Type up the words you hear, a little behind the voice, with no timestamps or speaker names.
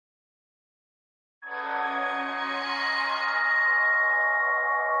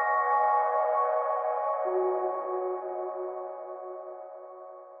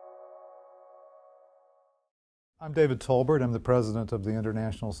I'm David Tolbert. I'm the president of the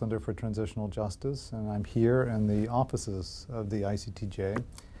International Center for Transitional Justice, and I'm here in the offices of the ICTJ.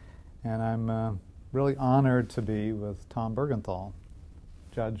 And I'm really honored to be with Tom Buergenthal.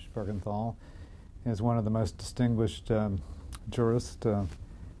 Judge Buergenthal is one of the most distinguished jurists,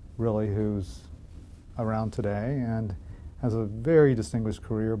 really, who's around today, and has a very distinguished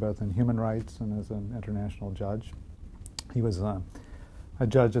career both in human rights and as an international judge. He was a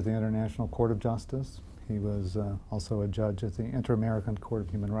judge at the International Court of Justice. He was also a judge at the Inter-American Court of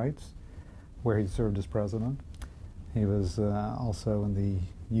Human Rights, where he served as president. He was also in the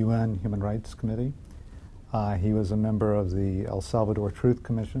UN Human Rights Committee. He was a member of the El Salvador Truth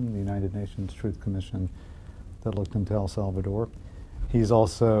Commission, the United Nations Truth Commission that looked into El Salvador. He's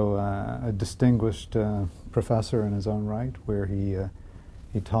also a distinguished professor in his own right, where he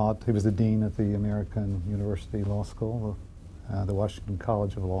taught. He was the dean at the American University Law School, the Washington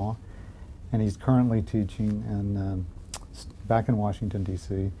College of Law, and he's currently teaching back in Washington,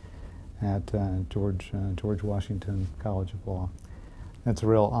 D.C. at George Washington College of Law. It's a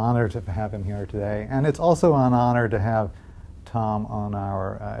real honor to have him here today, and it's also an honor to have Tom on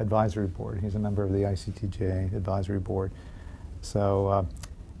our advisory board. He's a member of the ICTJ advisory board, so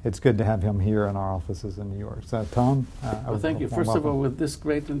it's good to have him here in our offices in New York. So, Tom, well, thank you. First of all, with this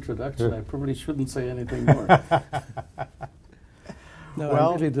great introduction, I probably shouldn't say anything more. No, well,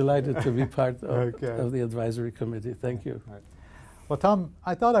 I'm really delighted to be part of the advisory committee. Thank you. Right. Well, Tom,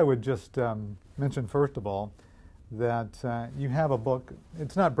 I thought I would just mention first of all that you have a book.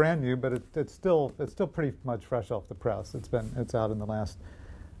 It's not brand new, but it's still pretty much fresh off the press. It's out in the last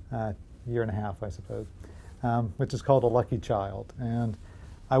year and a half, I suppose, which is called A Lucky Child. And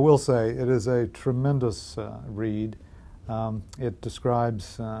I will say it is a tremendous read. It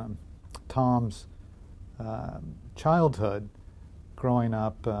describes Tom's childhood, growing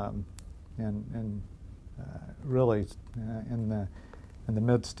up really in the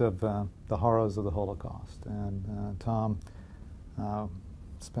midst of the horrors of the Holocaust. And Tom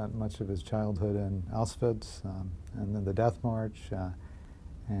spent much of his childhood in Auschwitz and then the Death March,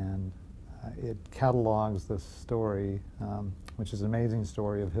 and it catalogs this story, which is an amazing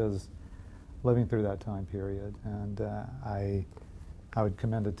story of his living through that time period. And I would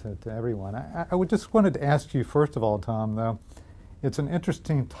commend it to everyone. I would just wanted to ask you, first of all, Tom, though, it's an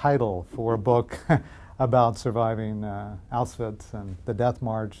interesting title for a book about surviving Auschwitz and the Death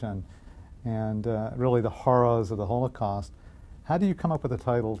March and really the horrors of the Holocaust. How do you come up with a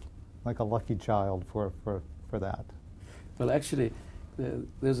title like A Lucky Child for that? Well, actually,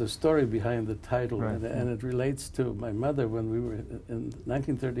 there's a story behind the title, right, and it relates to my mother when we were in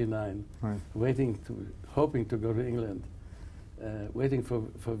 1939, right, hoping to go to England, waiting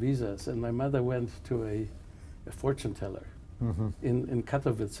for visas, and my mother went to a fortune teller. Mm-hmm. in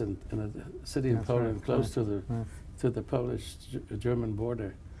Katowice, in a city in Poland, right, close to the Polish-German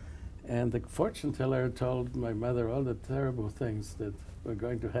border. And the fortune teller told my mother all the terrible things that were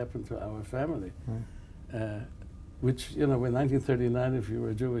going to happen to our family, right, which, you know, in 1939, if you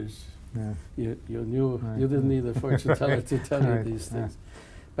were Jewish, you knew, right, you didn't need a fortune teller to tell you these things.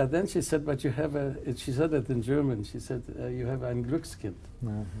 But then she said, but you have she said it in German, she said, you have ein Glückskind,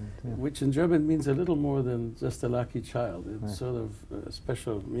 which in German means a little more than just a lucky child. It's sort of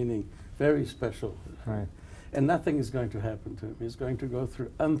special meaning, very special. Right. And nothing is going to happen to him. He's going to go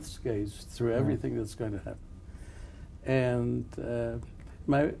through unscathed through everything that's going to happen. And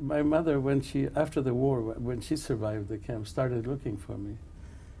my mother, after the war, when she survived the camp, started looking for me.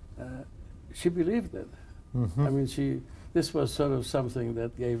 She believed it. Mm-hmm. I mean, this was sort of something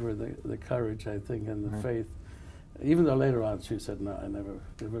that gave her the courage, I think, and the faith. Even though later on she said, no, I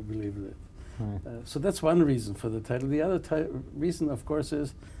never believed it. Right. So that's one reason for the title. The other reason, of course,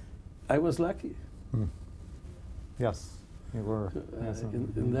 is I was lucky. Mm. Yes, you were.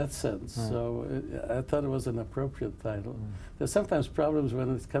 In that sense. Right. So I thought it was an appropriate title. There's sometimes problems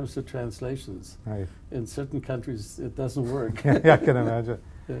when it comes to translations. Right. In certain countries, it doesn't work. Yeah, I can imagine.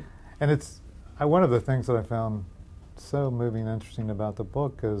 And it's one of the things that I found so moving and interesting about the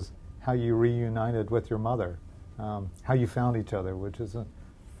book is how you reunited with your mother, how you found each other, which is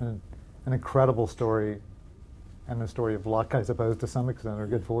an incredible story, and a story of luck, I suppose, to some extent, or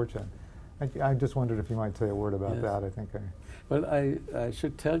good fortune. I just wondered if you might say a word about that. I think. Well, I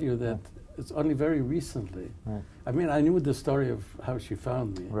should tell you that it's only very recently. Right. I mean, I knew the story of how she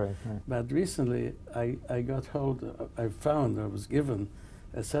found me. Right. But recently, I was given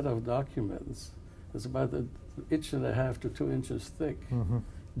a set of documents. It's about an inch and a half to 2 inches thick,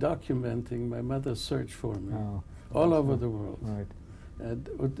 documenting my mother's search for me all over the world. Right.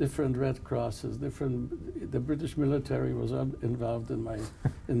 with different Red Crosses, the British military was involved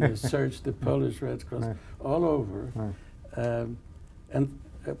in the search, the Polish Red Cross, Right. all over. Right. And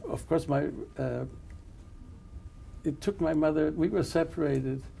of course, it took my mother. We were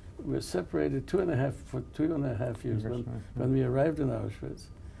separated. We were separated for 2.5 years when we arrived in Auschwitz.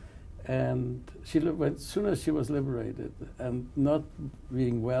 And as soon as she was liberated and not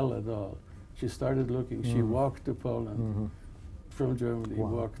being well at all, she started looking. She walked to Poland from Germany,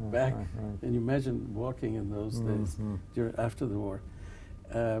 walked back. Right. And you imagine walking in those days after the war.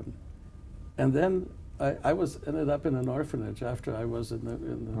 And then I ended up in an orphanage after I was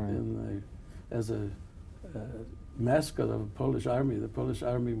as a mascot of a Polish army. The Polish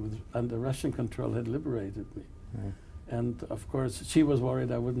army under Russian control had liberated me. Right. And of course, she was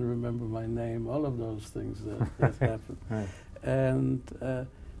worried I wouldn't remember my name, all of those things that happened. Right. And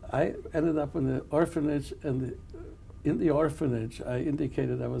I ended up in the orphanage, and in the orphanage, I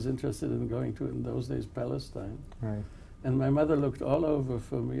indicated I was interested in going to, in those days, Palestine. Right. And my mother looked all over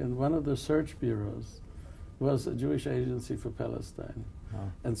for me, and one of the search bureaus was a Jewish agency for Palestine.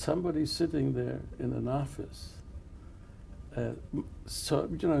 Wow. And somebody sitting there in an office. So,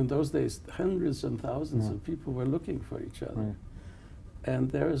 in those days, hundreds and thousands of people were looking for each other. Right. And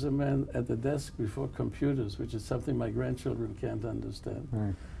there is a man at the desk before computers, which is something my grandchildren can't understand,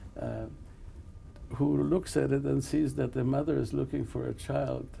 Right. who looks at it and sees that the mother is looking for a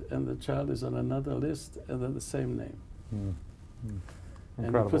child, and the child is on another list, and then the same name.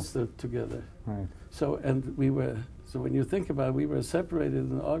 And he puts them together. Right. So when you think about it, we were separated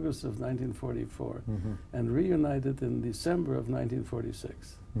in August of 1944 and reunited in December of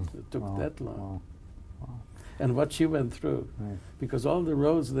 1946. It took that long. Wow. And what she went through, Right. because all the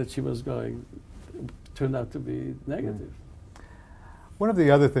roads that she was going turned out to be negative. Right. One of the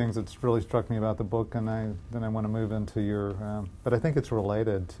other things that's really struck me about the book, and then I want to move into your, but I think it's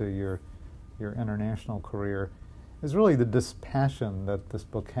related to your international career, is really the dispassion that this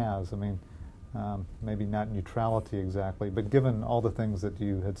book has. I mean, maybe not neutrality exactly, but given all the things that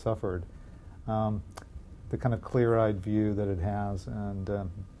you had suffered, the kind of clear-eyed view that it has, and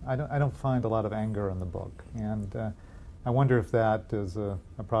I don't find a lot of anger in the book, and I wonder if that is a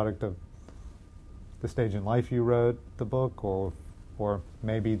product of the stage in life you wrote the book, or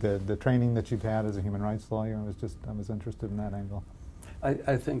maybe the training that you've had as a human rights lawyer. I was interested in that angle.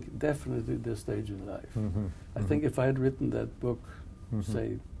 I think definitely this stage in life. I think if I had written that book,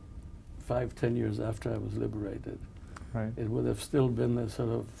 say, 5-10 years after I was liberated, right. it would have still been a sort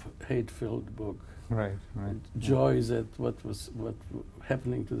of hate-filled book. Right. Joys at what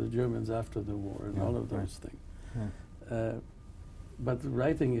happening to the Germans after the war and all of those things. Yeah. But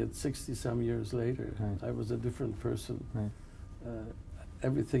writing it 60-some years later, I was a different person. Right.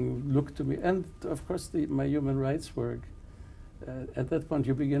 Everything looked to me, and of course my human rights work. At that point,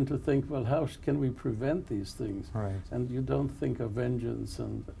 you begin to think, well, how can we prevent these things? Right. And you don't think of vengeance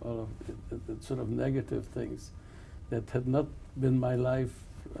and all of the sort of negative things that had not been my life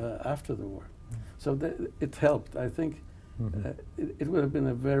after the war. So it helped. I think it would have been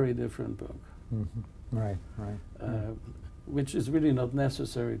a very different book. Right. Which is really not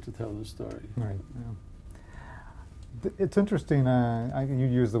necessary to tell the story. Right. Yeah. It's interesting. You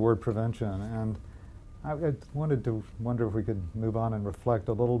use the word prevention, and I wanted to wonder if we could move on and reflect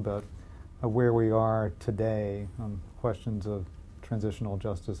a little bit of where we are today on questions of transitional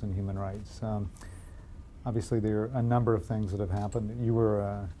justice and human rights. Obviously, there are a number of things that have happened. You were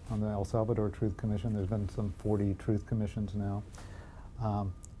on the El Salvador Truth Commission. There's been some 40 Truth Commissions now.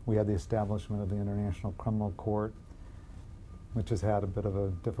 We had the establishment of the International Criminal Court, which has had a bit of a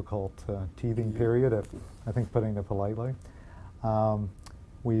difficult teething period, I think putting it politely.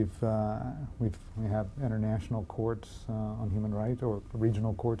 We have international courts on human rights, or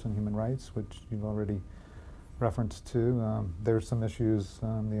regional courts on human rights, which you've already referenced to. There's some issues the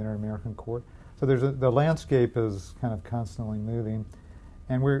Inter-American Court. So the landscape is kind of constantly moving,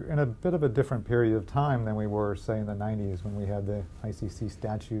 and we're in a bit of a different period of time than we were, say, in the 90s when we had the ICC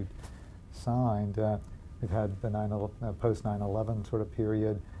statute signed. We've had the post 9/11 sort of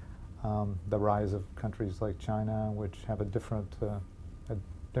period, the rise of countries like China, which have a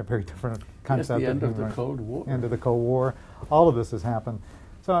very different concept. Yes, the end of the Cold War. End of the Cold War. All of this has happened.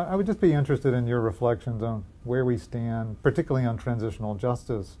 So I would just be interested in your reflections on where we stand, particularly on transitional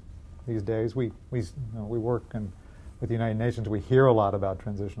justice these days. We work with the United Nations. We hear a lot about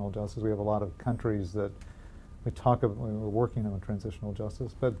transitional justice. We have a lot of countries that we're working on transitional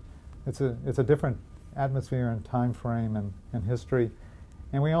justice, but it's a different atmosphere and time frame and history.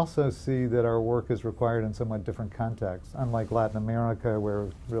 And we also see that our work is required in somewhat different contexts. Unlike Latin America, where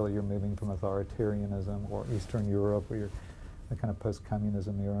really you're moving from authoritarianism, or Eastern Europe, where you're the kind of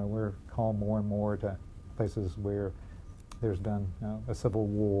post-communism era. We're called more and more to places where there's been a civil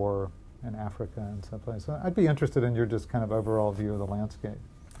war in Africa and someplace. So I'd be interested in your just kind of overall view of the landscape.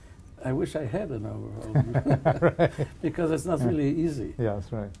 I wish I had an overall view, right. because it's not really easy.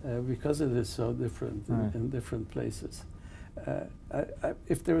 Yes, right. Because it is so different in different places.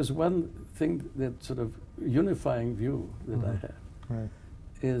 If there is one thing, that sort of unifying view that I have,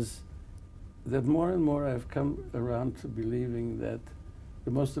 is that more and more I've come around to believing that the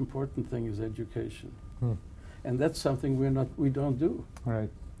most important thing is education, and that's something we don't do.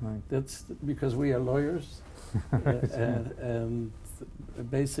 Right. That's because we are lawyers, and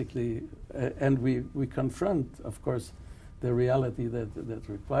basically, and we confront, of course, the reality that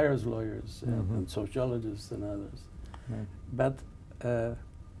requires lawyers and sociologists and others. Right. But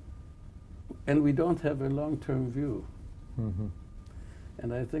and we don't have a long-term view.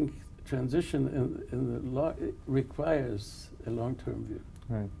 And I think transition in the law requires a long-term view.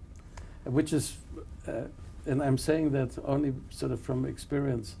 Right. Which is, and I'm saying that only sort of from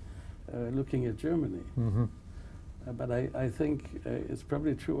experience looking at Germany. But I think it's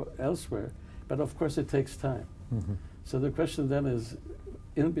probably true elsewhere. But of course it takes time. So the question then is,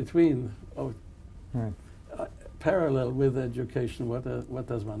 in between, parallel with education, what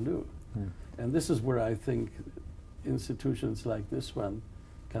does one do? And this is where I think institutions like this one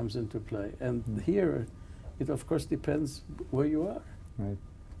comes into play. And here, it of course depends where you are. Right.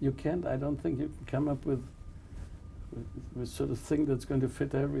 You can't, I don't think you can come up with sort of thing that's going to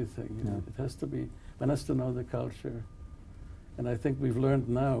fit everything. Yeah. It has to be, one has to know the culture. And I think we've learned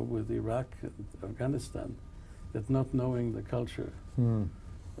now with Iraq and Afghanistan that not knowing the culture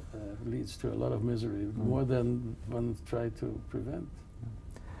leads to a lot of misery, more than one tried to prevent.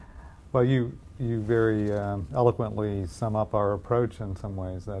 Well, you very eloquently sum up our approach in some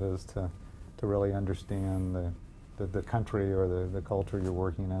ways. That is to really understand the country or the culture you're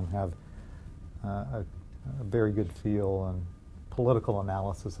working in, have a very good feel and political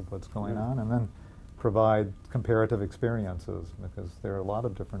analysis of what's going on, and then provide comparative experiences, because there are a lot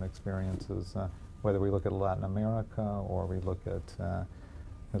of different experiences, whether we look at Latin America or we look at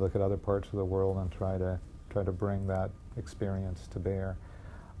other parts of the world and try to bring that experience to bear.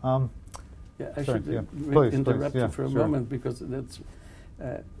 I should interrupt you for a moment, because that's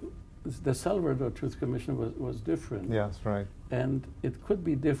the Salvador Truth Commission was different. Yes, right. And it could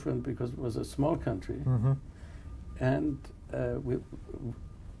be different because it was a small country, and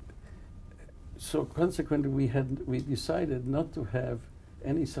so consequently we decided not to have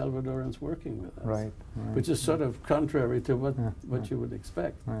any Salvadorans working with us, right. Which is sort of contrary to what you would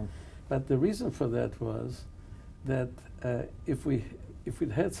expect. Right. But the reason for that was that if we'd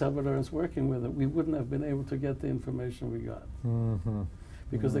had Salvadorans working with it, we wouldn't have been able to get the information we got,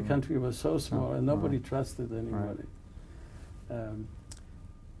 because the country was so small and nobody trusted anybody.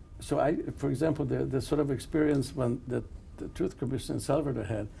 So for example, the sort of experience that the Truth Commission in Salvador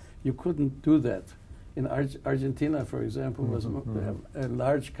had, you couldn't do that. In Argentina, for example, was a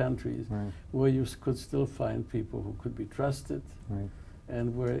large country where you could still find people who could be trusted,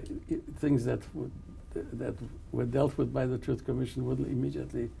 and where things that were dealt with by the Truth Commission wouldn't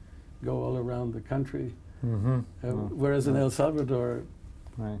immediately go all around the country. Whereas in El Salvador,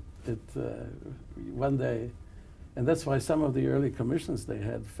 it one day, and that's why some of the early commissions they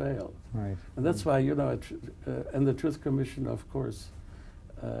had failed. And that's why, and the Truth Commission, of course,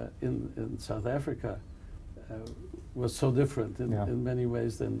 in South Africa was so different in many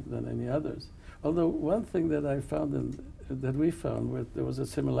ways than any others. Although one thing that I found that we found where there was a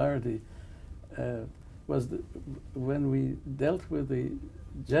similarity was when we dealt with the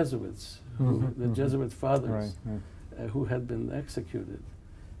Jesuits, the Jesuit fathers who had been executed,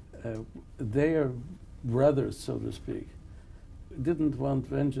 their brothers, so to speak, didn't want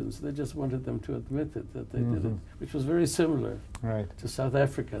vengeance. They just wanted them to admit it, that they did it, which was very similar to South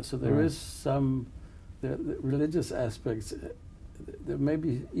Africa. So there is some the religious aspects. There may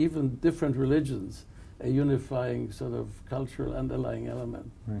be even different religions, a unifying sort of cultural underlying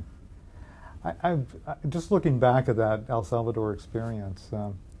element. I'm just looking back at that El Salvador experience.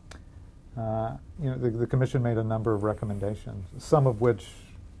 The commission made a number of recommendations, some of which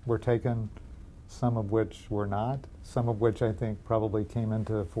were taken, some of which were not, some of which I think probably came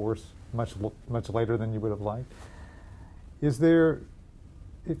into force much later than you would have liked. Is there,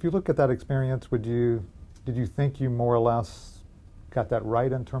 if you look at that experience, did you think you more or less got that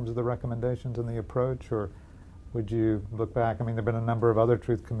right in terms of the recommendations and the approach, or would you look back? I mean, there have been a number of other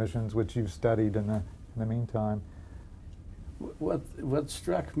truth commissions which you've studied in the meantime. What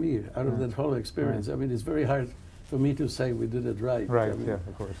struck me out of that whole experience, I mean, it's very hard for me to say we did it right. Right, I mean, yeah,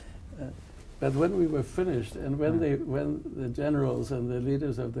 of course. But when we were finished, and when the generals and the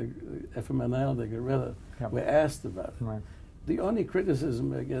leaders of the FMNL, the guerrilla, were asked about it, the only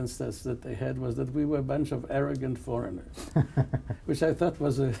criticism against us that they had was that we were a bunch of arrogant foreigners, which I thought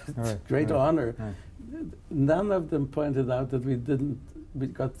was a great honor. None of them pointed out that we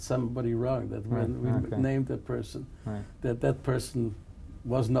got somebody wrong, that when we named a person, that person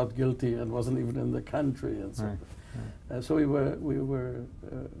was not guilty and wasn't even in the country, and so forth. So we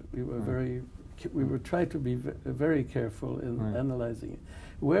were trying to be very careful in analyzing it.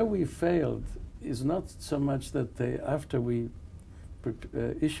 Where we failed is not so much that after we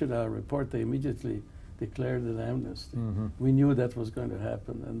issued our report, they immediately declared an amnesty. We knew that was going to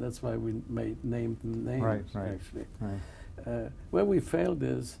happen, and that's why we named names, actually. Where we failed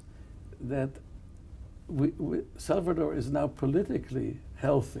is that Salvador is now politically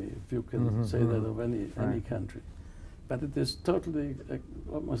healthy, if you can say that of any country. But it is totally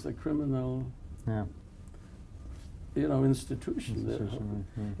almost a criminal institution.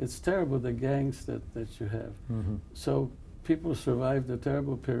 It's terrible, the gangs that you have. So people survived a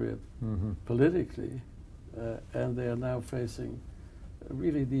terrible period politically, and they are now facing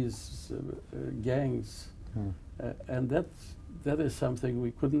really these gangs, and that is something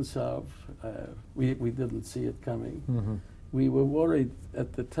we couldn't solve. We didn't see it coming. We were worried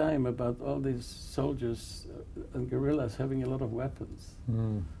at the time about all these soldiers and guerrillas having a lot of weapons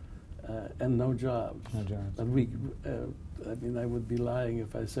and no jobs. But I would be lying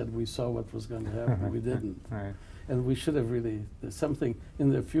if I said we saw what was going to happen. We didn't. And we should have really, something in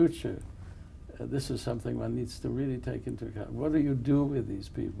the future, this is something one needs to really take into account. What do you do with these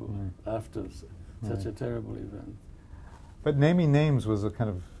people after such a terrible event? But naming names was a kind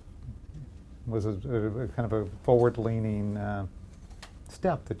of a forward-leaning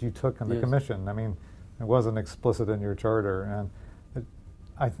step that you took in the commission. I mean, it wasn't explicit in your charter, and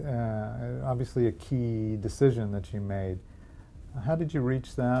obviously a key decision that you made. How did you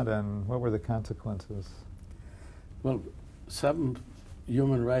reach that, and what were the consequences? Well, some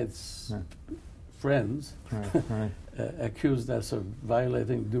human rights friends accused us of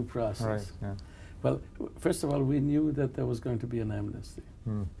violating due process. Well, first of all, we knew that there was going to be an amnesty.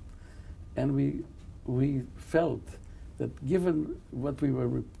 And we felt that given what we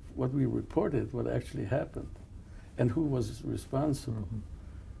reported, what actually happened, and who was responsible,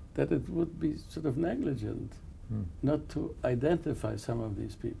 that it would be sort of negligent not to identify some of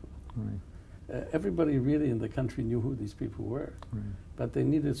these people. Everybody really in the country knew who these people were, but they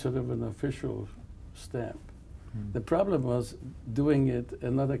needed sort of an official stamp. The problem was doing it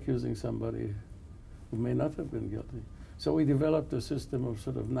and not accusing somebody who may not have been guilty. So we developed a system of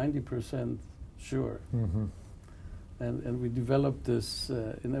sort of 90% sure. And we developed this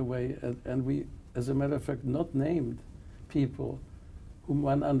in a way, and we, as a matter of fact, not named people whom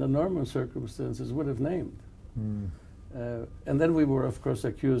one under normal circumstances would have named. And then we were, of course,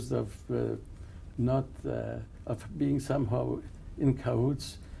 accused of of being somehow in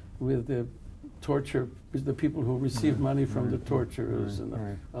cahoots with the torture, with the people who received money from the torturers and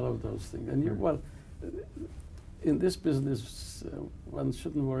all of those things. And in this business, one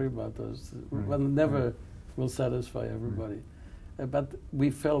shouldn't worry about those. One never will satisfy everybody. But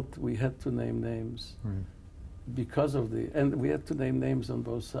we felt we had to name names because of and we had to name names on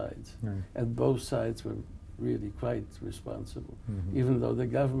both sides. And both sides were really quite responsible. Even though the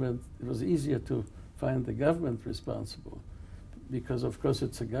government, it was easier to find the government responsible because, of course,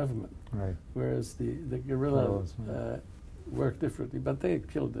 it's a government. Whereas the guerrilla worked differently. But they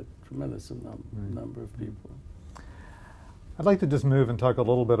killed a tremendous number of people. I'd like to just move and talk a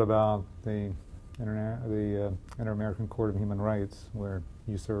little bit about the Inter-American Court of Human Rights, where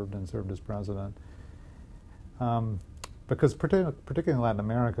you served as president. Because particularly in Latin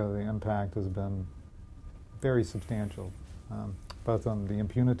America, the impact has been very substantial, both on the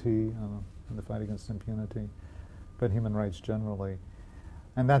impunity, and the fight against impunity, but human rights generally.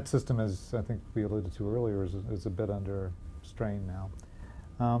 And that system, as I think we alluded to earlier, is a bit under strain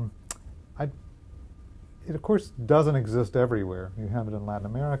now. It, of course, doesn't exist everywhere. You have it in Latin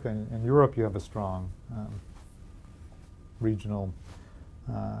America. In Europe, you have a strong regional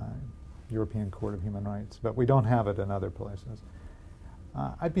European Court of Human Rights, but we don't have it in other places.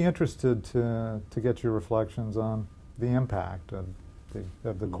 I'd be interested to get your reflections on the impact of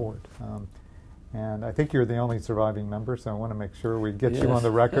the court. And I think you're the only surviving member, so I want to make sure we get you on the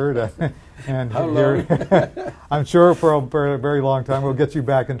record. And how long? I'm sure for a very long time. We'll get you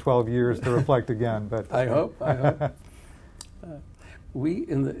back in 12 years to reflect again. But I hope. We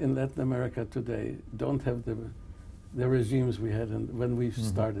in Latin America today don't have the regimes we had when we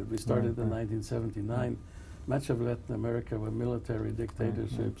started. We started in 1979. much of Latin America were military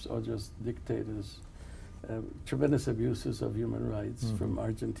dictatorships or just dictators. Tremendous abuses of human rights from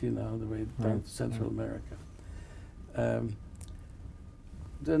Argentina all the way down to Central America.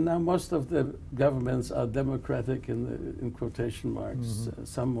 Now most of the governments are democratic in quotation marks,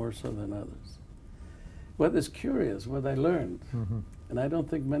 some more so than others. What is curious, what I learned, and I don't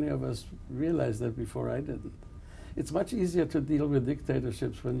think many of us realized that before I didn't, it's much easier to deal with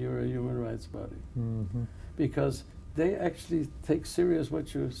dictatorships when you're a human rights body. Because they actually take serious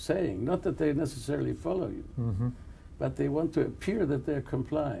what you're saying. Not that they necessarily follow you, but they want to appear that they're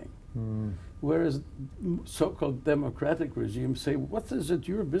complying. Whereas so-called democratic regimes say, what is it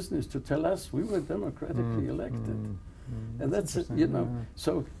your business to tell us? We were democratically elected. And that's, you know,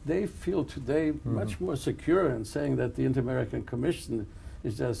 so they feel today much more secure in saying that the Inter-American Commission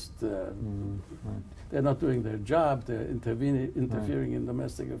is just, they're not doing their job, they're interfering in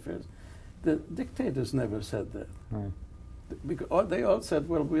domestic affairs. The dictators never said that. Because they all said,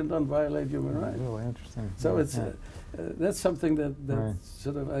 well, we don't violate human rights. Really interesting. So it's that's something that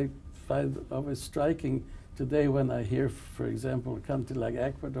sort of I find always striking today when I hear, for example, a country like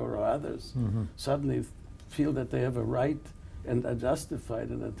Ecuador or others suddenly feel that they have a right and are justified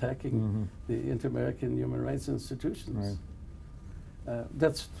in attacking the Inter-American human rights institutions.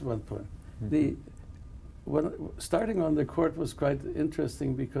 That's one point. Starting on the court was quite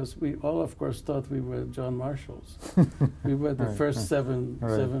interesting because we all, of course, thought we were John Marshalls. We were the first seven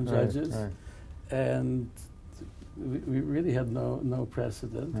judges, and we really had no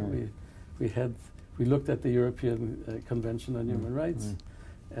precedent. We looked at the European Convention on Human Rights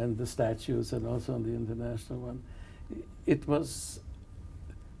and the statutes, and also on the international one. It was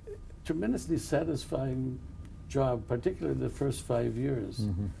a tremendously satisfying job, particularly the first 5 years.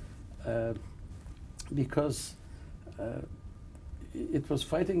 Because it was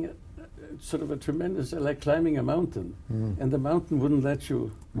fighting sort of a tremendous, like climbing a mountain, and the mountain wouldn't let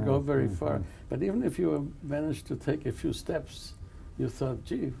you go very far. But even if you managed to take a few steps, you thought,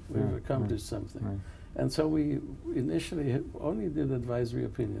 gee, we've accomplished something. And so we initially only did advisory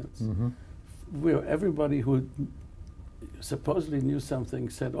opinions, where everybody who supposedly knew something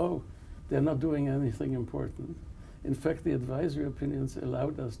said, oh, they're not doing anything important. In fact, the advisory opinions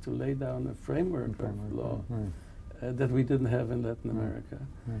allowed us to lay down a framework of law that we didn't have in Latin America.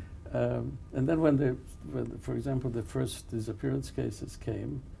 And then when, for example, the first disappearance cases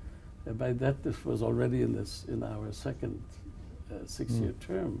came, by that this was already in our second 6-year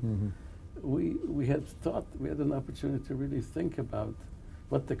term, we had an opportunity to really think about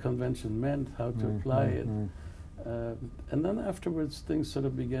what the convention meant, how to apply it. And then afterwards, things sort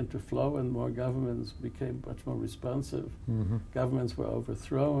of began to flow, and more governments became much more responsive. Governments were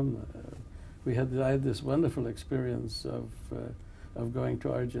overthrown. I had this wonderful experience of going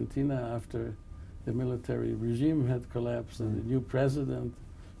to Argentina after the military regime had collapsed and the new president,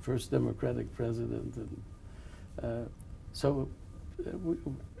 first democratic president. And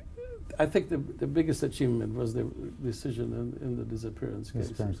I think the biggest achievement was the decision in the disappearance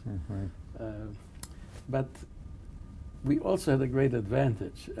cases. But we also had a great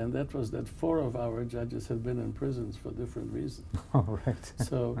advantage, and that was that 4 of our judges had been in prisons for different reasons.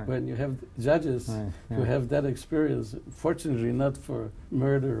 So when you have judges who have that experience, fortunately not for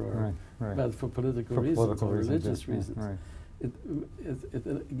murder but for political reasons or religious reasons,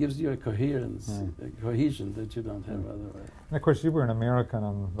 it gives you a cohesion that you don't have otherwise. And of course, you were an American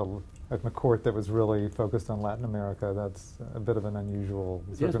on the court that was really focused on Latin America. That's a bit of an unusual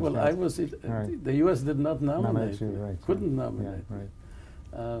circumstance. Yes, well, I was. The U.S. did not nominate me. Couldn't nominate me.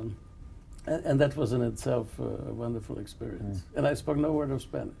 And that was in itself a wonderful experience. And I spoke no word of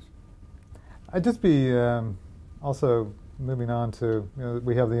Spanish. I'd just be also moving on to,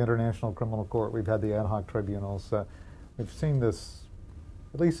 we have the International Criminal Court. We've had the ad hoc tribunals. We've seen this,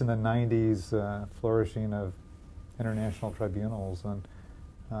 at least in the 90s, flourishing of international tribunals and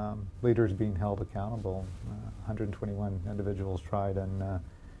leaders being held accountable. 121 individuals tried in the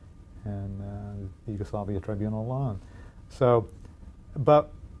Yugoslavia tribunal alone. So,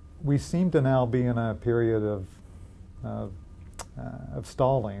 but we seem to now be in a period of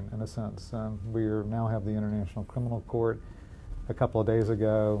stalling, in a sense. We now have the International Criminal Court. A couple of days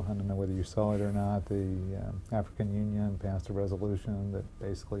ago, I don't know whether you saw it or not, the African Union passed a resolution that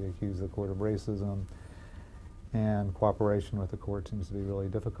basically accused the court of racism, and cooperation with the court seems to be really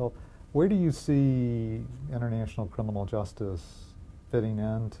difficult. Where do you see international criminal justice fitting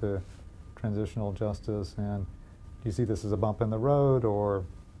into transitional justice, and do you see this as a bump in the road, or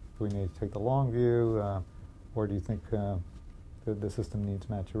do we need to take the long view, or do you think the system needs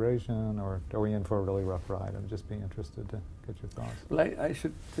maturation, or are we in for a really rough ride? I'm just being interested to get your thoughts. Well,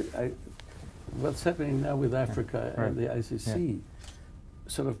 what's happening now with Africa Right. and the ICC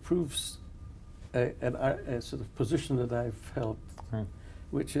sort of proves a sort of position that I've held,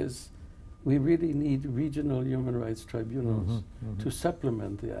 which is we really need regional human rights tribunals to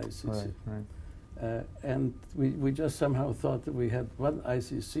supplement the ICC. And we just somehow thought that we had one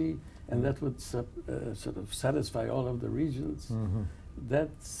ICC and that would sort of satisfy all of the regions.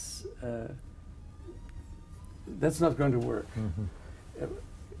 That's not going to work.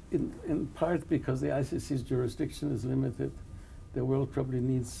 In part because the ICC's jurisdiction is limited. The world probably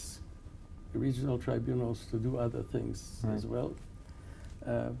needs regional tribunals to do other things as well.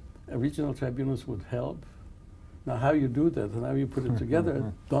 Regional tribunals would help. Now, how you do that and how you put it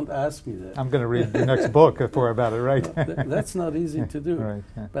together, don't ask me that. I'm going to read your next book about it, right? That's not easy to do,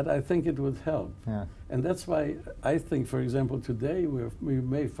 but I think it would help. And that's why I think, for example, today we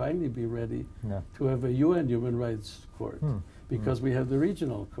may finally be ready to have a UN human rights court, because we have the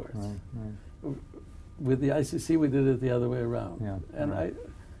regional courts. With the ICC, we did it the other way around.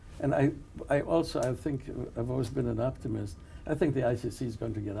 And I also, I think, I've always been an optimist. I think the ICC is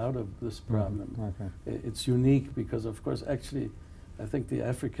going to get out of this problem. It's unique because, of course, actually, I think the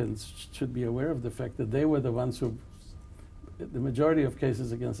Africans should be aware of the fact that they were the ones who, the majority of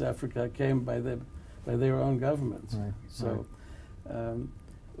cases against Africa came by their own governments. So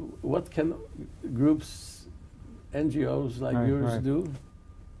what can groups, NGOs like yours do?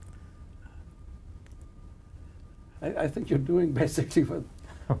 I think you're doing basically what,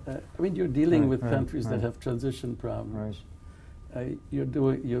 I mean, you're dealing with countries that have transition problems. You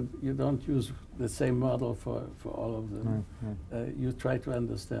don't use the same model for all of them. You try to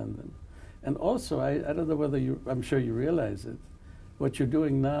understand them. And also, I don't know whether I'm sure you realize it, what you're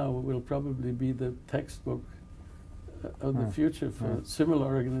doing now will probably be the textbook of the future for similar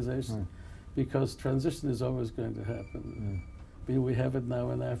organizations, because transition is always going to happen. We have it now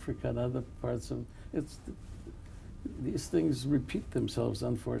in Africa and other parts of these things repeat themselves,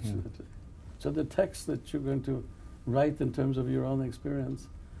 unfortunately. So the text that you're going to write in terms of your own experience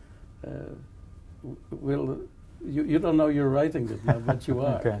you don't know you're writing it now, but you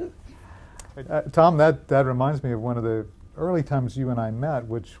are. Tom, that reminds me of one of the early times you and I met,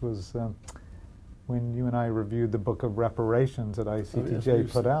 which was when you and I reviewed the book of reparations that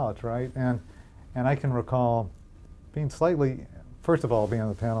ICTJ put out, right? And I can recall being slightly, first of all, being on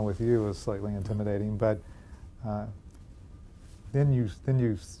the panel with you was slightly intimidating, but then you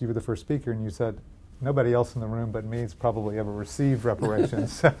were the first speaker, and you said, nobody else in the room but me has probably ever received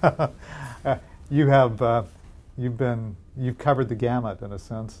reparations. You've covered the gamut in a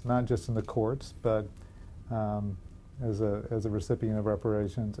sense, not just in the courts, but as a recipient of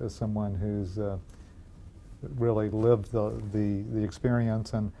reparations, as someone who's really lived the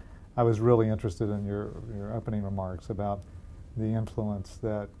experience. And I was really interested in your opening remarks about the influence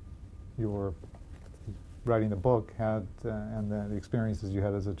that your writing the book had and the experiences you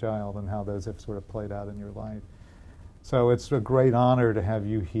had as a child and how those have sort of played out in your life. So it's a great honor to have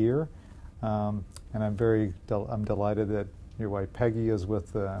you here, and I'm delighted that your wife Peggy is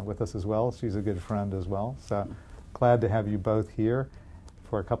with us as well. She's a good friend as well. So glad to have you both here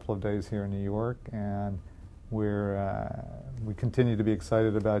for a couple of days here in New York, and we continue to be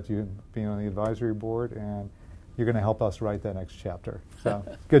excited about you being on the advisory board, and you're going to help us write that next chapter. So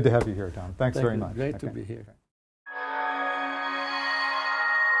good to have you here, Tom. Thanks very much. Great to be here.